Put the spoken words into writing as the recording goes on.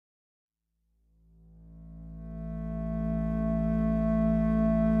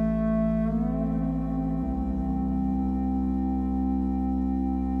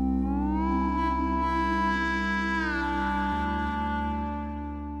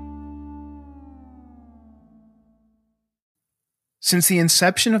Since the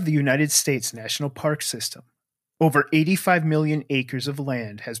inception of the United States National Park System, over 85 million acres of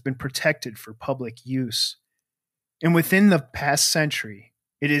land has been protected for public use. And within the past century,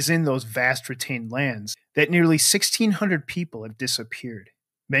 it is in those vast retained lands that nearly 1,600 people have disappeared,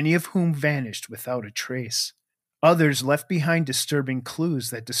 many of whom vanished without a trace. Others left behind disturbing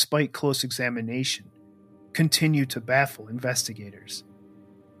clues that, despite close examination, continue to baffle investigators.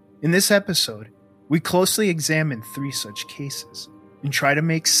 In this episode, we closely examine 3 such cases and try to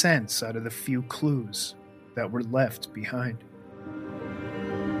make sense out of the few clues that were left behind.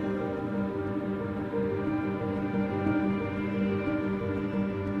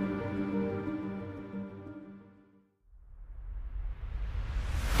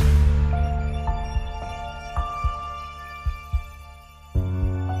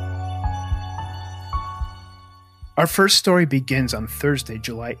 Our first story begins on Thursday,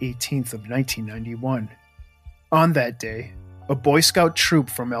 July 18th of 1991. On that day, a Boy Scout troop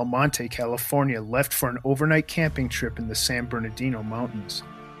from El Monte, California left for an overnight camping trip in the San Bernardino Mountains.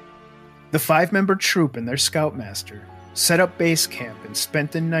 The 5-member troop and their scoutmaster set up base camp and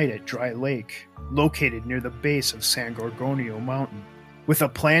spent the night at Dry Lake, located near the base of San Gorgonio Mountain, with a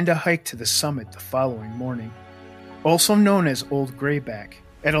plan to hike to the summit the following morning. Also known as Old Grayback,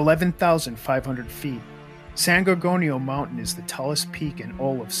 at 11,500 feet, San Gorgonio Mountain is the tallest peak in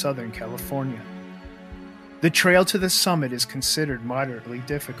all of Southern California. The trail to the summit is considered moderately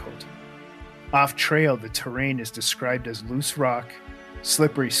difficult. Off-trail, the terrain is described as loose rock,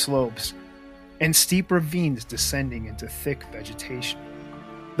 slippery slopes, and steep ravines descending into thick vegetation.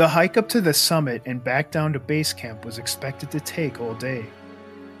 The hike up to the summit and back down to base camp was expected to take all day,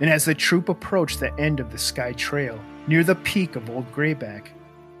 and as the troop approached the end of the Sky Trail, near the peak of Old Grayback,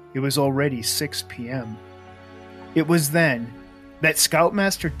 it was already 6 p.m. It was then that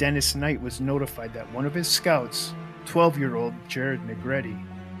Scoutmaster Dennis Knight was notified that one of his scouts, 12-year-old Jared Negretti,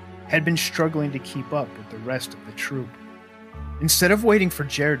 had been struggling to keep up with the rest of the troop. Instead of waiting for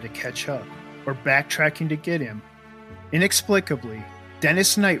Jared to catch up, or backtracking to get him, inexplicably,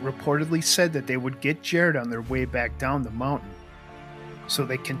 Dennis Knight reportedly said that they would get Jared on their way back down the mountain. So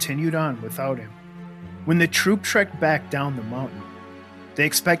they continued on without him. When the troop trekked back down the mountain, they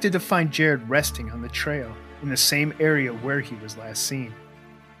expected to find Jared resting on the trail in the same area where he was last seen.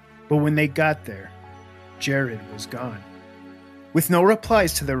 But when they got there, Jared was gone. With no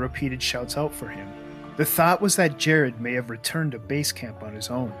replies to their repeated shouts out for him, the thought was that Jared may have returned to base camp on his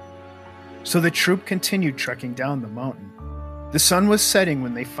own. So the troop continued trekking down the mountain. The sun was setting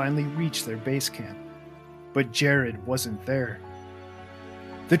when they finally reached their base camp, but Jared wasn't there.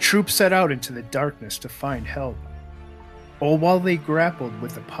 The troop set out into the darkness to find help, all while they grappled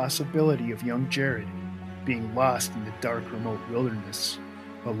with the possibility of young Jared being lost in the dark, remote wilderness,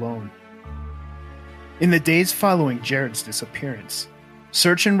 alone. In the days following Jared's disappearance,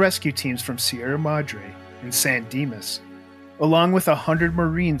 search and rescue teams from Sierra Madre and San Dimas, along with 100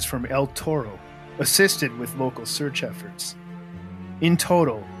 Marines from El Toro, assisted with local search efforts. In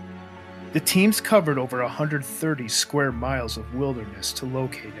total, the teams covered over 130 square miles of wilderness to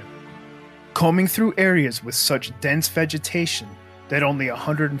locate him, combing through areas with such dense vegetation that only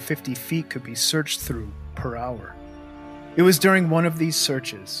 150 feet could be searched through per hour. It was during one of these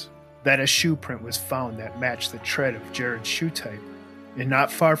searches that a shoe print was found that matched the tread of Jared's shoe type, and not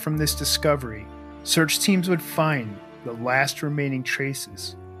far from this discovery, search teams would find the last remaining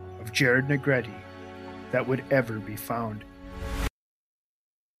traces of Jared Negretti that would ever be found.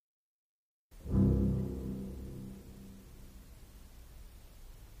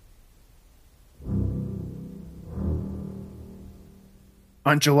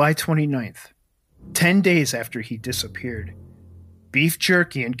 On July 29th, 10 days after he disappeared, beef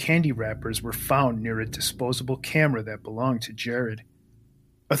jerky and candy wrappers were found near a disposable camera that belonged to Jared.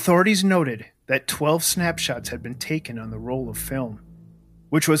 Authorities noted that 12 snapshots had been taken on the roll of film,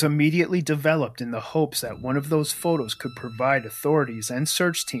 which was immediately developed in the hopes that one of those photos could provide authorities and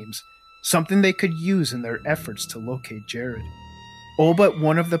search teams something they could use in their efforts to locate Jared. All but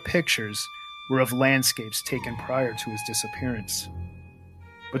one of the pictures were of landscapes taken prior to his disappearance.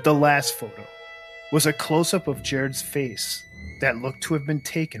 But the last photo was a close-up of Jared's face that looked to have been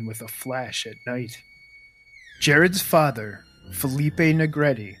taken with a flash at night. Jared's father, Felipe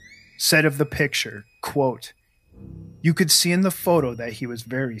Negretti, said of the picture, quote, "You could see in the photo that he was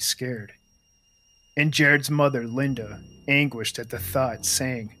very scared." And Jared's mother, Linda, anguished at the thought,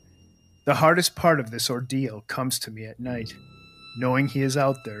 saying, "The hardest part of this ordeal comes to me at night, knowing he is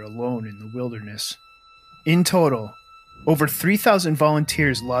out there alone in the wilderness." In total, over 3,000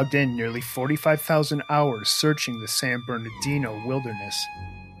 volunteers logged in nearly 45,000 hours searching the San Bernardino wilderness,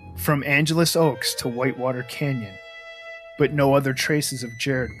 from Angeles Oaks to Whitewater Canyon. but no other traces of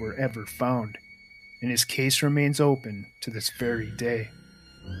Jared were ever found, and his case remains open to this very day.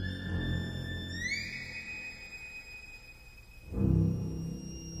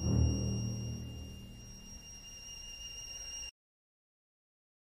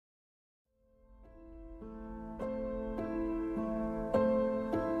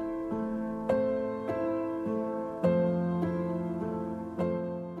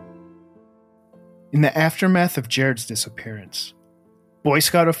 In the aftermath of Jared's disappearance, Boy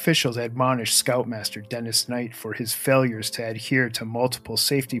Scout officials admonished Scoutmaster Dennis Knight for his failures to adhere to multiple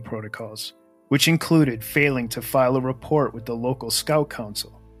safety protocols, which included failing to file a report with the local Scout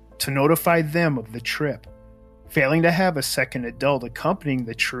Council to notify them of the trip, failing to have a second adult accompanying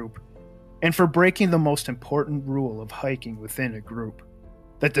the troop, and for breaking the most important rule of hiking within a group,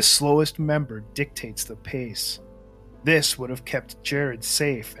 that the slowest member dictates the pace. This would have kept Jared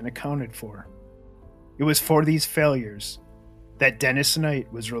safe and accounted for. It was for these failures that Dennis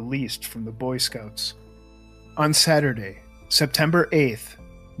Knight was released from the Boy Scouts. On Saturday, September 8th,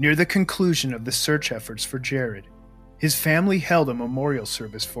 near the conclusion of the search efforts for Jared, his family held a memorial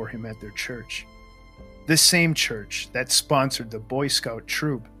service for him at their church. The same church that sponsored the Boy Scout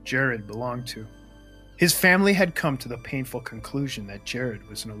troop Jared belonged to. His family had come to the painful conclusion that Jared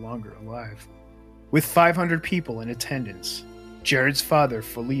was no longer alive. With 500 people in attendance, Jared's father,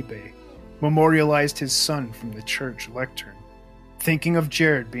 Felipe, memorialized his son from the church lectern. Thinking of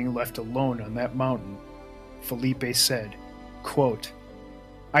Jared being left alone on that mountain, Felipe said, quote,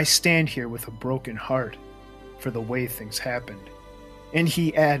 "I stand here with a broken heart for the way things happened." And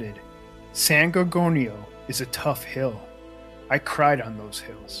he added, "San Gorgonio is a tough hill. I cried on those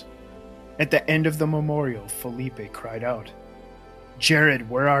hills." At the end of the memorial, Felipe cried out, "Jared,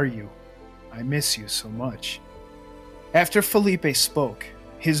 where are you? I miss you so much." After Felipe spoke,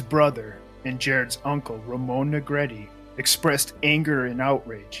 his brother and Jared's uncle, Ramon Negretti, expressed anger and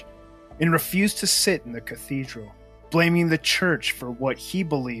outrage and refused to sit in the cathedral, blaming the church for what he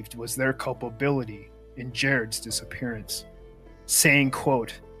believed was their culpability in Jared's disappearance, saying,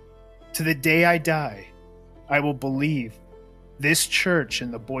 quote, "To the day I die, I will believe this church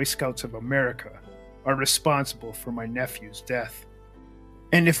and the Boy Scouts of America are responsible for my nephew's death."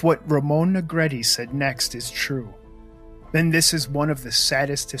 And if what Ramon Negretti said next is true, then this is one of the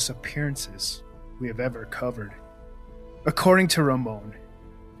saddest disappearances we have ever covered. According to Ramon,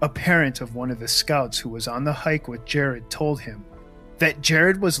 a parent of one of the scouts who was on the hike with Jared told him that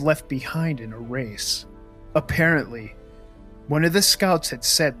Jared was left behind in a race. Apparently, one of the scouts had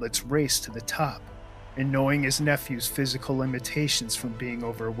said, "Let's race to the top," and knowing his nephew's physical limitations from being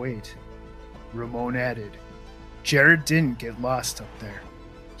overweight, Ramon added, "Jared didn't get lost up there.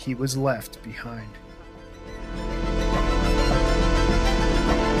 He was left behind."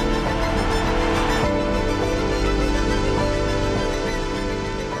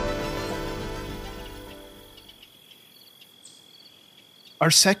 Our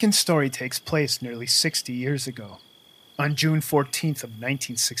second story takes place nearly 60 years ago, on June 14th of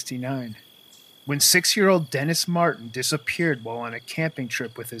 1969, when 6-year-old Dennis Martin disappeared while on a camping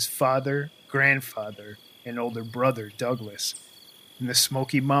trip with his father, grandfather, and older brother Douglas in the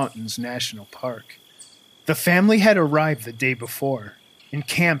Smoky Mountains National Park. The family had arrived the day before and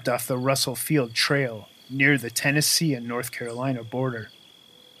camped off the Russell Field Trail near the Tennessee and North Carolina border.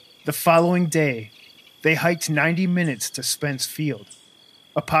 The following day, they hiked 90 minutes to Spence Field,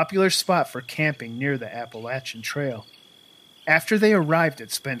 a popular spot for camping near the Appalachian Trail. After they arrived at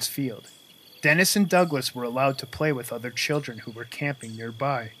Spence Field, Dennis and Douglas were allowed to play with other children who were camping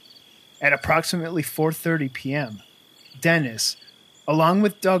nearby. At approximately 4:30 p.m., Dennis, along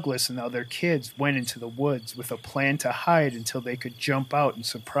with Douglas and other kids, went into the woods with a plan to hide until they could jump out and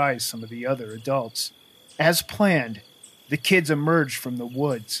surprise some of the other adults. As planned, the kids emerged from the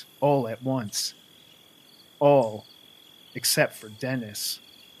woods all at once. All except for Dennis,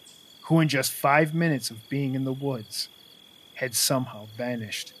 who in just 5 minutes of being in the woods had somehow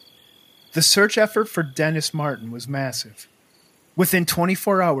vanished. The search effort for Dennis Martin was massive. Within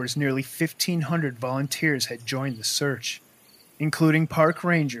 24 hours, nearly 1,500 volunteers had joined the search, including park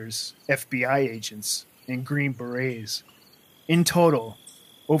rangers, FBI agents, and Green Berets. In total,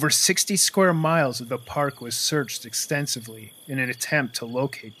 over 60 square miles of the park was searched extensively in an attempt to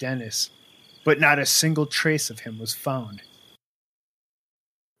locate Dennis, but not a single trace of him was found.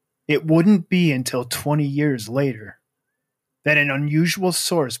 It wouldn't be until 20 years later that an unusual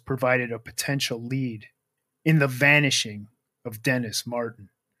source provided a potential lead in the vanishing of Dennis Martin.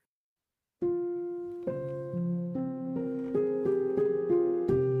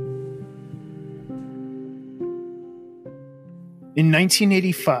 In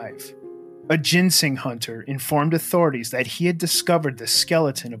 1985, A ginseng hunter informed authorities that he had discovered the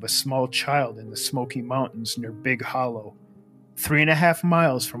skeleton of a small child in the Smoky Mountains near Big Hollow, 3.5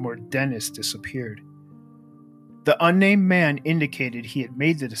 miles from where Dennis disappeared. The unnamed man indicated he had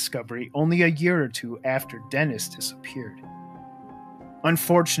made the discovery only a year or two after Dennis disappeared.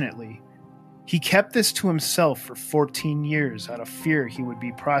 Unfortunately, he kept this to himself for 14 years out of fear he would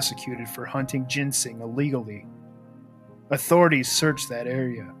be prosecuted for hunting ginseng illegally. Authorities searched that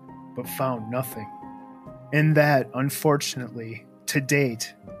area, but found nothing. And that, unfortunately, to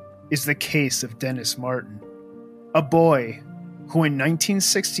date, is the case of Dennis Martin, a boy who in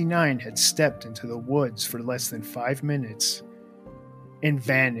 1969 had stepped into the woods for less than 5 minutes and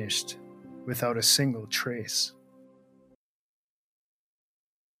vanished without a single trace.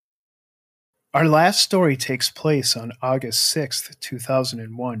 Our last story takes place on August 6th,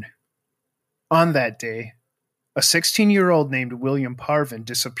 2001. On that day, a 16-year-old named William Parvin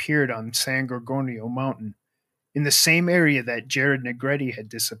disappeared on San Gorgonio Mountain, in the same area that Jared Negretti had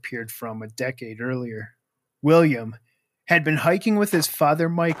disappeared from a decade earlier. William had been hiking with his father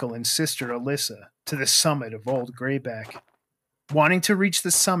Michael and sister Alyssa to the summit of Old Grayback. Wanting to reach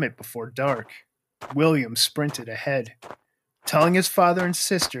the summit before dark, William sprinted ahead, telling his father and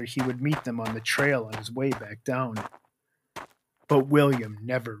sister he would meet them on the trail on his way back down. But William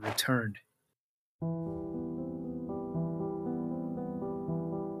never returned.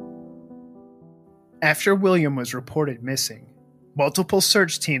 After William was reported missing, multiple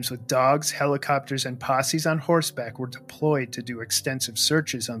search teams with dogs, helicopters, and posses on horseback were deployed to do extensive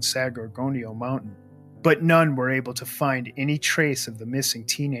searches on San Gorgonio Mountain, but none were able to find any trace of the missing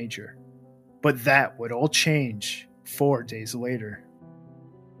teenager. But that would all change 4 days later.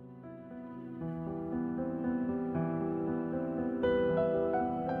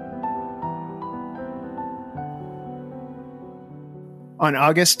 On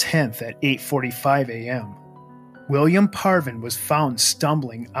August 10th at 8:45 a.m., William Parvin was found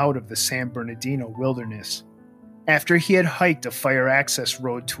stumbling out of the San Bernardino wilderness after he had hiked a fire access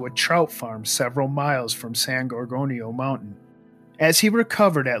road to a trout farm several miles from San Gorgonio Mountain. As he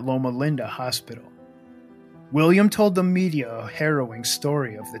recovered at Loma Linda Hospital, William told the media a harrowing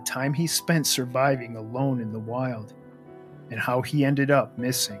story of the time he spent surviving alone in the wild and how he ended up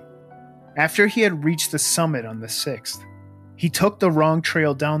missing. After he had reached the summit on the 6th, he took the wrong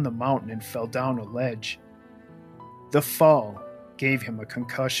trail down the mountain and fell down a ledge. The fall gave him a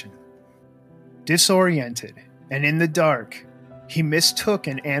concussion. Disoriented and in the dark, he mistook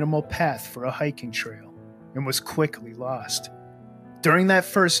an animal path for a hiking trail and was quickly lost. During that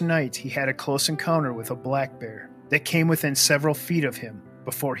first night, he had a close encounter with a black bear that came within several feet of him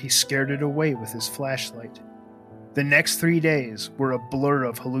before he scared it away with his flashlight. The next 3 days were a blur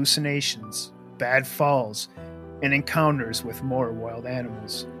of hallucinations, bad falls, and encounters with more wild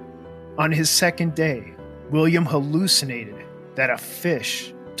animals. On his second day, William hallucinated that a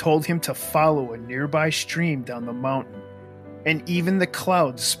fish told him to follow a nearby stream down the mountain, and even the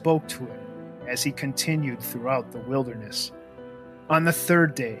clouds spoke to him as he continued throughout the wilderness. On the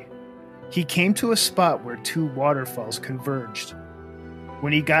third day, he came to a spot where 2 waterfalls converged.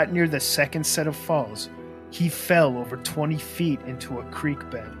 When he got near the second set of falls, he fell over 20 feet into a creek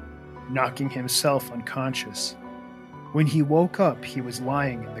bed, knocking himself unconscious. When he woke up, he was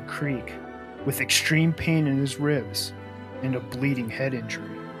lying in the creek with extreme pain in his ribs and a bleeding head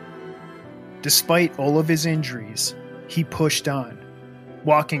injury. Despite all of his injuries, he pushed on,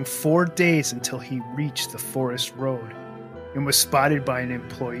 walking 4 days until he reached the forest road and was spotted by an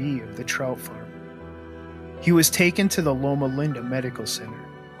employee of the trout farm. He was taken to the Loma Linda Medical Center,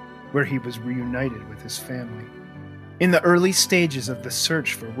 where he was reunited with his family. In the early stages of the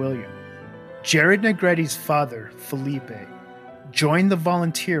search for William, Jared Negretti's father, Felipe, joined the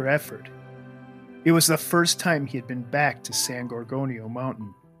volunteer effort. It was the first time he had been back to San Gorgonio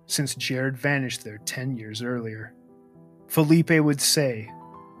Mountain since Jared vanished there 10 years earlier. Felipe would say,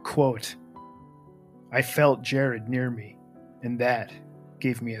 quote, "I felt Jared near me, and that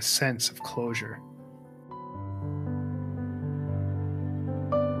gave me a sense of closure."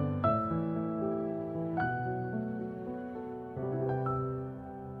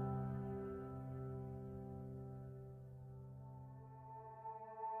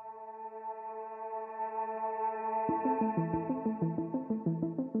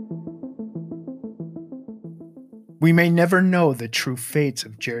 We may never know the true fates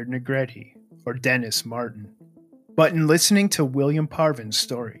of Jared Negretti or Dennis Martin, but in listening to William Parvin's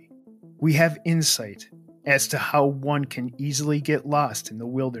story, we have insight as to how one can easily get lost in the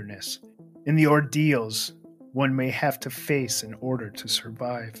wilderness and the ordeals one may have to face in order to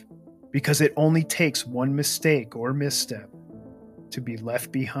survive, because it only takes one mistake or misstep to be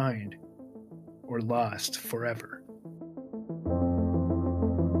left behind or lost forever.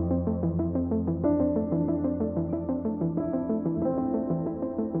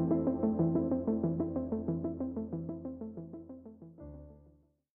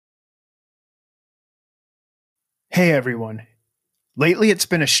 Hey everyone. Lately, it's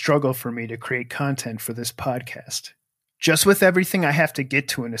been a struggle for me to create content for this podcast. Just with everything I have to get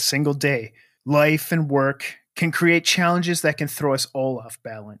to in a single day, life and work can create challenges that can throw us all off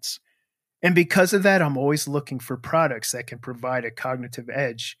balance. And because of that, I'm always looking for products that can provide a cognitive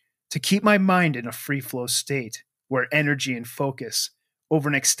edge to keep my mind in a free flow state where energy and focus over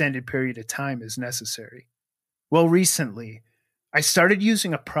an extended period of time is necessary. Well, recently, I started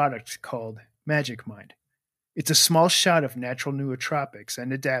using a product called Magic Mind. It's a small shot of natural nootropics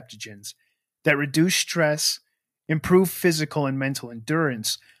and adaptogens that reduce stress, improve physical and mental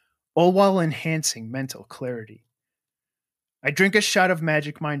endurance, all while enhancing mental clarity. I drink a shot of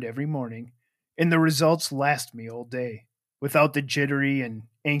Magic Mind every morning, and the results last me all day, without the jittery and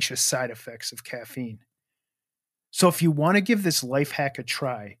anxious side effects of caffeine. So if you want to give this life hack a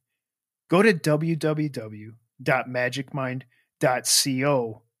try, go to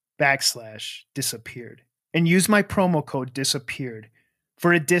www.magicmind.co/disappeared and use my promo code disappeared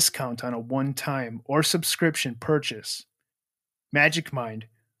for a discount on a one-time or subscription purchase. Magic Mind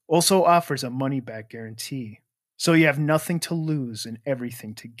also offers a money-back guarantee, so you have nothing to lose and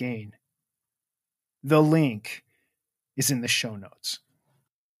everything to gain. The link is in the show notes.